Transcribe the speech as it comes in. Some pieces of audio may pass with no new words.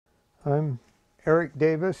I'm Eric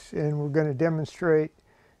Davis, and we're going to demonstrate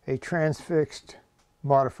a transfixed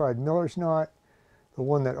modified Miller's knot, the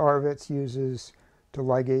one that Arvets uses to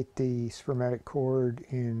ligate the spermatic cord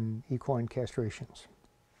in equine castrations.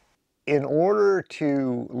 In order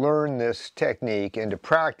to learn this technique and to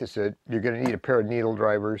practice it, you're going to need a pair of needle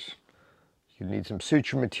drivers. You need some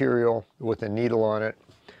suture material with a needle on it.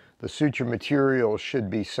 The suture material should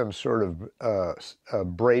be some sort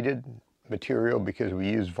of braided material because we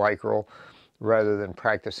use Vicryl rather than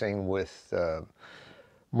practicing with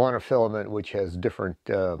monofilament, which has different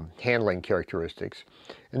handling characteristics.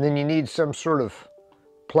 And then you need some sort of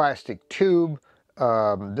plastic tube.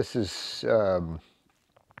 This is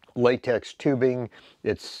latex tubing.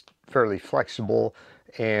 It's fairly flexible,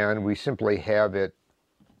 and we simply have it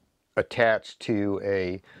attached to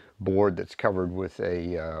a board that's covered with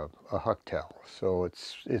a huck towel. So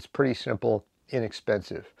it's pretty simple,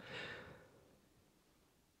 inexpensive.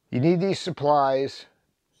 You need these supplies.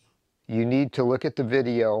 You need to look at the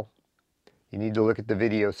video. You need to look at the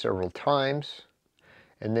video several times,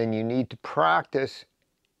 and then you need to practice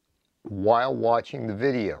while watching the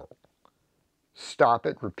video. Stop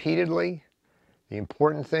it repeatedly. The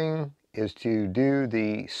important thing is to do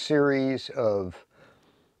the series of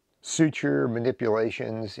suture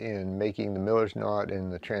manipulations in making the Miller's knot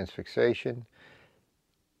and the transfixation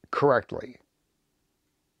correctly.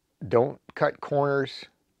 Don't cut corners.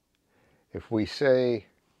 If we say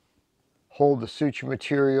hold the suture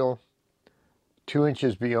material 2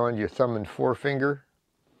 inches beyond your thumb and forefinger,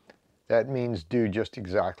 that means do just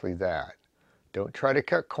exactly that. Don't try to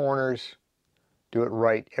cut corners. Do it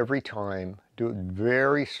right every time. Do it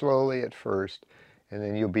very slowly at first, and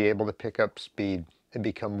then you'll be able to pick up speed and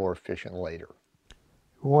become more efficient later.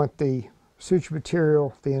 We want the suture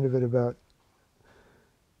material, the end of it about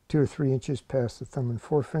 2 or 3 inches past the thumb and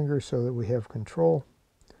forefinger so that we have control.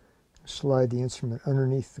 Slide the instrument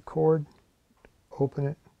underneath the cord, open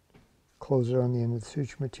it, close it on the end of the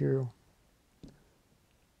suture material,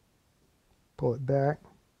 pull it back,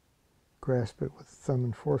 grasp it with the thumb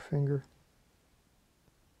and forefinger,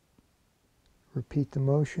 repeat the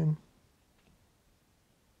motion,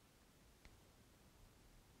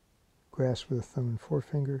 grasp with the thumb and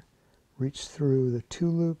forefinger, reach through the 2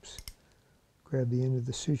 loops, grab the end of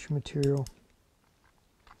the suture material,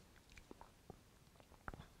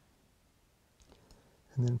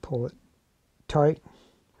 and then pull it tight.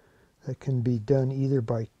 That can be done either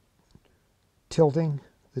by tilting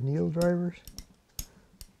the needle drivers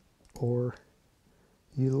or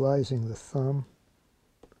utilizing the thumb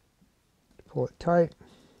to pull it tight.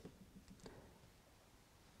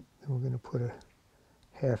 Then we're going to put a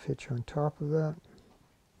half hitch on top of that.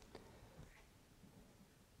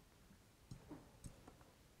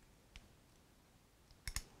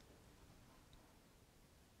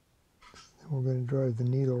 Then we're going to drive the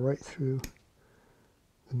needle right through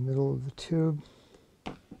the middle of the tube,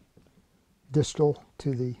 distal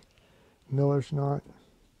to the Miller's knot.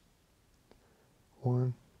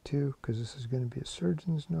 1, 2, because this is going to be a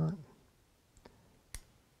surgeon's knot.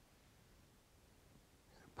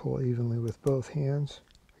 Pull evenly with both hands.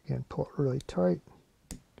 Again, pull it really tight.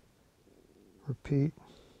 Repeat.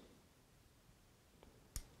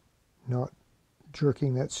 Not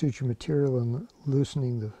jerking that suture material and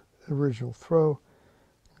loosening the original throw.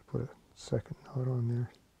 Put a second knot on there.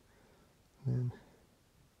 And then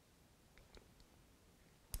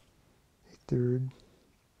a third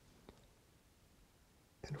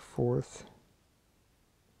and a fourth.